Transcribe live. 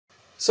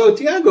So,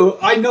 Tiago,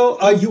 I know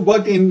you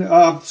worked in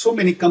so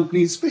many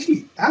companies,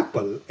 especially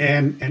Apple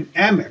and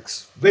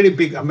Amex, very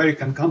big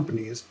American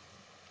companies.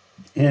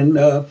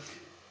 And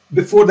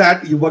before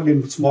that, you worked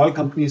in small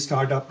company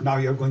startup. Now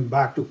you're going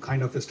back to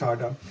kind of a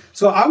startup.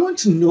 So I want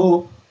to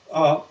know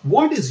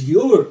what is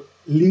your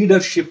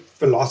leadership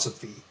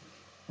philosophy?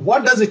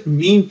 What does it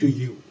mean to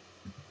you?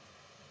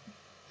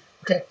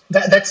 Okay,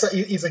 that's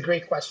is a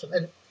great question.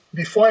 And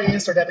before I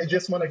answer that, I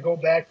just want to go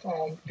back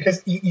on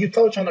because you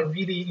touched on a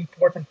really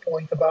important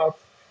point about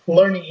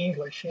learning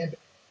English. And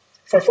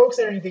for folks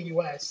that are in the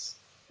US,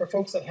 for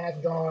folks that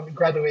have done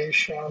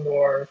graduation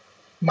or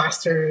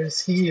masters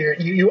here,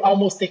 you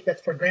almost take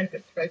that for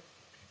granted, right?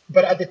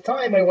 But at the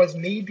time, I was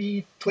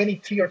maybe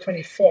 23 or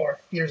 24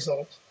 years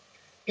old,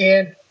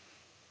 and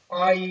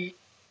I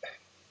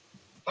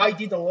I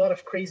did a lot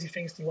of crazy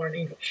things to learn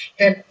English.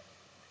 And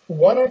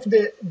one of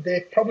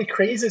the probably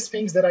craziest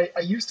things that I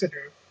used to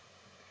do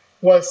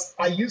was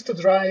I used to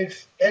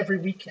drive every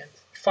weekend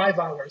 5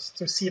 hours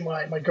to see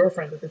my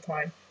girlfriend at the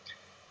time.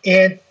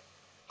 And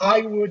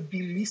I would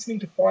be listening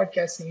to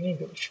podcasts in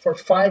English for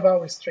 5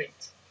 hours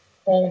straight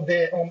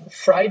on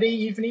Friday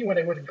evening when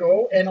I would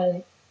go and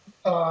on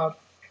uh,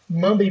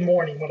 Monday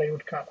morning when I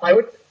would come. I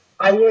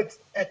would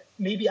at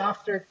maybe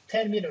after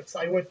 10 minutes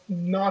I would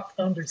not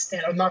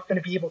understand. I'm not going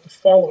to be able to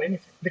follow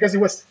anything because it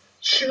was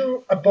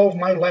too above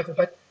my level.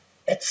 But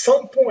at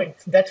some point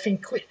that thing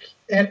clicked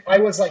and I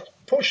was like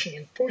pushing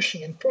and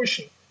pushing and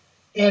pushing.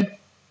 And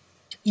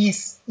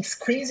it's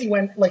crazy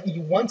when like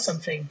you want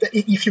something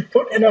if you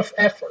put enough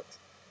effort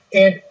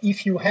and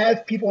if you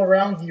have people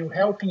around you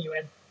helping you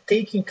and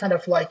taking kind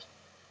of like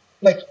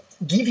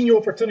giving you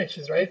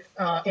opportunities, right?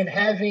 And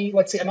having,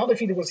 let's say, another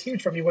thing that was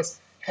huge for me was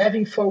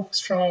having folks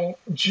from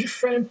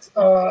different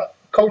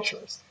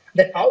cultures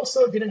that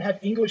also didn't have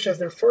English as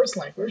their first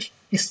language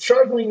is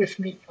struggling with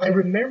me. I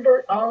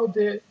remember all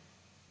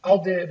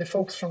the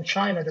folks from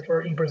China that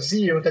were in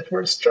Brazil that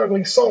were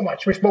struggling so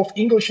much with both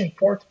English and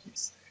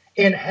Portuguese.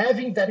 And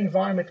having that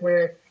environment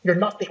where you're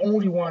not the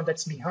only one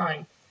that's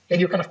behind and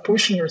you're kind of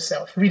pushing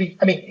yourself really,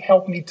 I mean,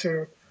 helped me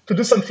to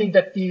do something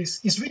that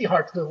is really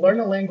hard to do. Learn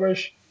a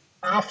language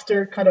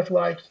after kind of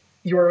like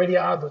you're already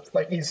adult,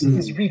 like is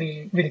Mm.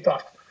 really, really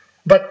tough.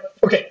 But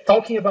okay,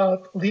 talking about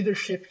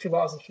leadership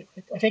philosophy,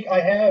 I think I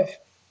have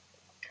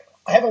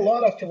a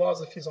lot of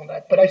philosophies on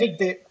that, but I think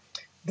the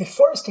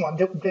first one,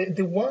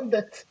 the one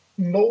that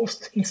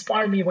most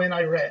inspired me when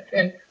I read,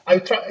 and I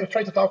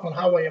try to talk on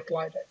how I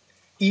applied it,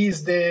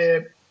 is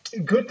the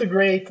Good to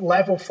Great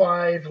Level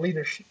 5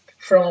 Leadership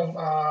from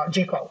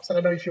Jim Collins. I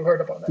don't know if you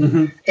heard about that.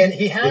 Hmm. And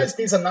he has Yes.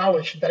 this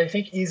analogy that I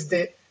think is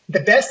the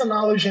best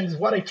analogy and is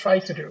what I try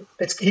to do.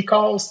 He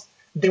calls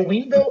the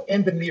window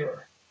and the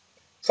mirror.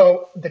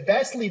 So the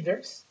best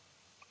leaders,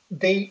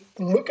 they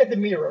look at the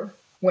mirror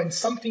when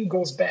something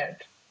goes bad,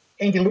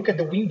 and they look at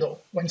the window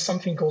when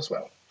something goes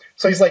well.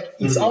 So it's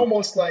Mm.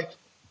 almost like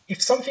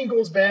if something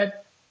goes bad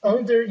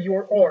under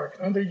your org,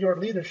 under your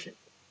leadership,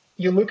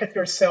 you look at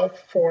yourself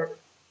for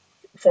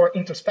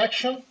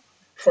introspection,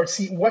 for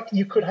see what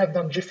you could have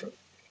done different.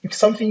 If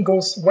something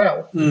goes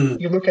well, Mm.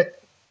 you look at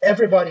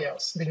everybody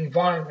else, the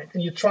environment,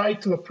 and you try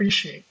to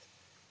appreciate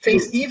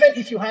things, even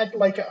if you had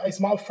like a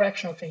small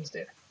fraction of things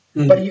there.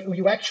 But Mm.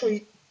 you actually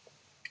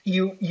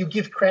you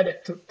give credit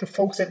to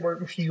folks that were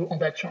with you on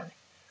that journey.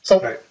 So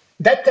Right.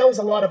 that tells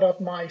a lot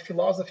about my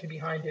philosophy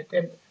behind it,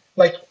 and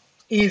like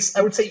is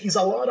I would say is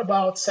a lot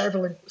about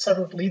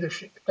servant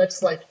leadership.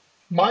 That's like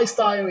my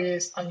style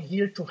is I'm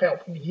here to help,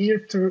 I'm here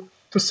to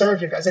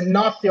serve you guys, and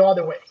not the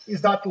other way.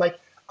 It's not like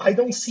I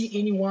don't see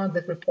anyone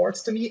that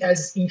reports to me as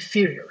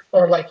inferior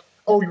or like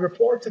oh you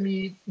report to me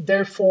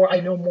therefore I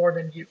know more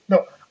than you. No,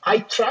 I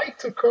try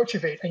to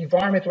cultivate an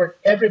environment where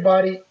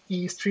everybody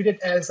is treated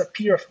as a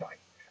peer of mine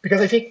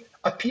because I think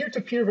a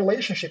peer-to-peer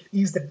relationship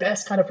is the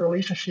best kind of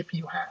relationship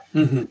you have.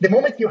 Hmm. The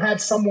moment you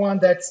have someone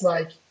that's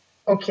like,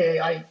 okay,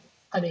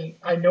 I mean,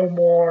 I know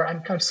more,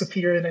 I'm kind of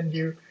superior than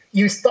you,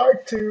 you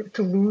start to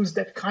lose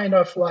that kind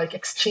of like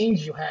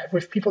exchange you have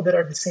with people that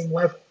are the same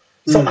level.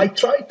 So I Mm.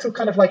 try to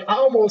kind of like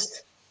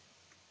almost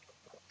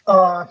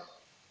uh,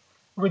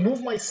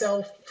 remove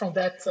myself from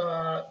that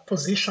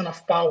position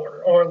of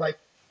power or like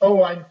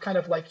oh I'm kind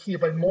of like here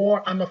but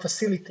more I'm a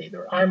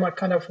facilitator, I'm a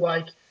kind of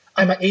like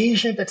I'm an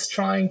agent that's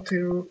trying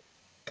to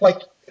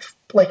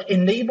like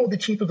enable the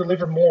team to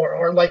deliver more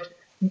or like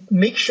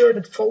make sure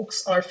that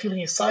folks are feeling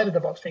excited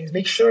about things,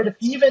 make sure that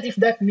even if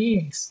that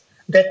means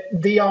that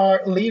they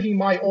are leaving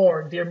my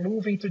org, they're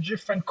moving to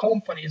different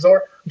companies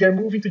or they're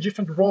moving to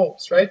different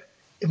roles, right?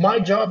 My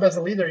job as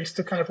a leader is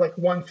to kind of like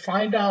one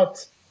find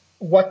out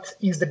what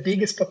is the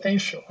biggest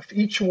potential of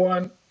each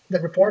one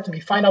that report to me,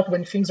 find out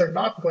when things are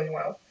not going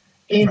well,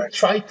 and Right.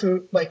 try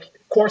to like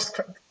course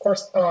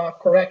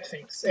correct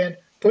things and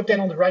put them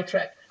on the right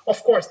track.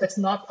 Of course, that's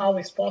not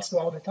always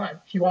possible all the time.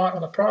 If you are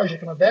on a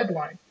project on a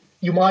deadline,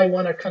 you might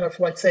want to kind of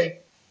like say,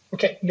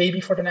 okay, maybe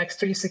for the next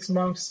 3 6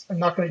 months, I'm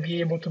not going to be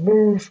able to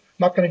move,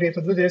 not going to be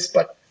able to do this,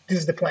 but this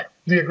is the plan.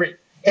 Do you agree?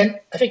 And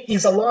I think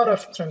it's a lot of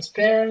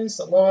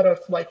transparency, a lot of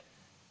like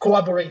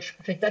collaboration.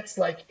 I think that's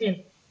like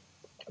in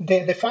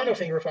the final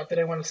thing, Rafat, that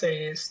I want to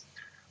say is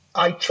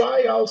I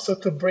try also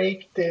to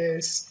break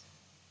this.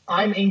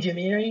 I'm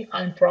engineering,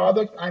 I'm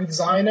product, I'm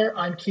designer,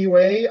 I'm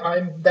QA,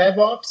 I'm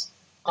DevOps.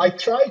 I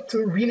try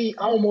to really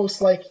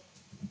almost like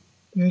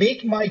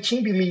make my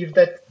team believe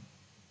that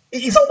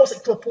it's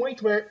almost to a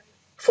point where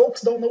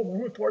folks don't know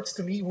who reports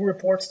to me, who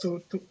reports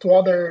to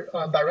other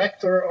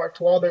director or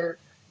to other.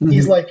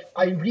 Is Mhm. like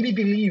I really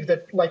believe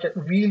that like a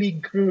really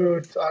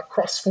good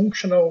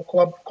cross-functional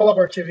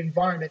collaborative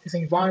environment is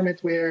an environment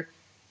where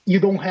you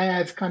don't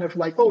have kind of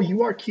like, oh,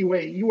 you are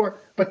QA, you are,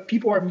 but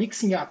people are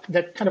mixing up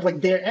that kind of like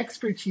their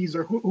expertise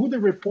or who they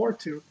report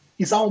to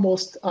is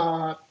almost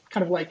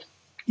kind of like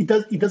it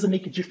doesn't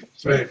make a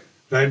difference, right? Right,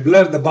 right.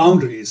 Blur the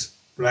boundaries.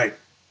 Right.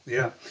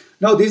 Yeah.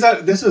 No,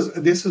 this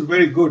is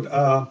very good.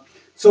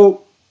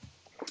 So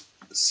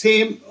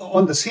same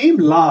on the same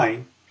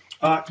line.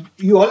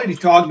 You already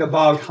talked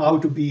about how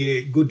to be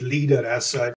a good leader as such.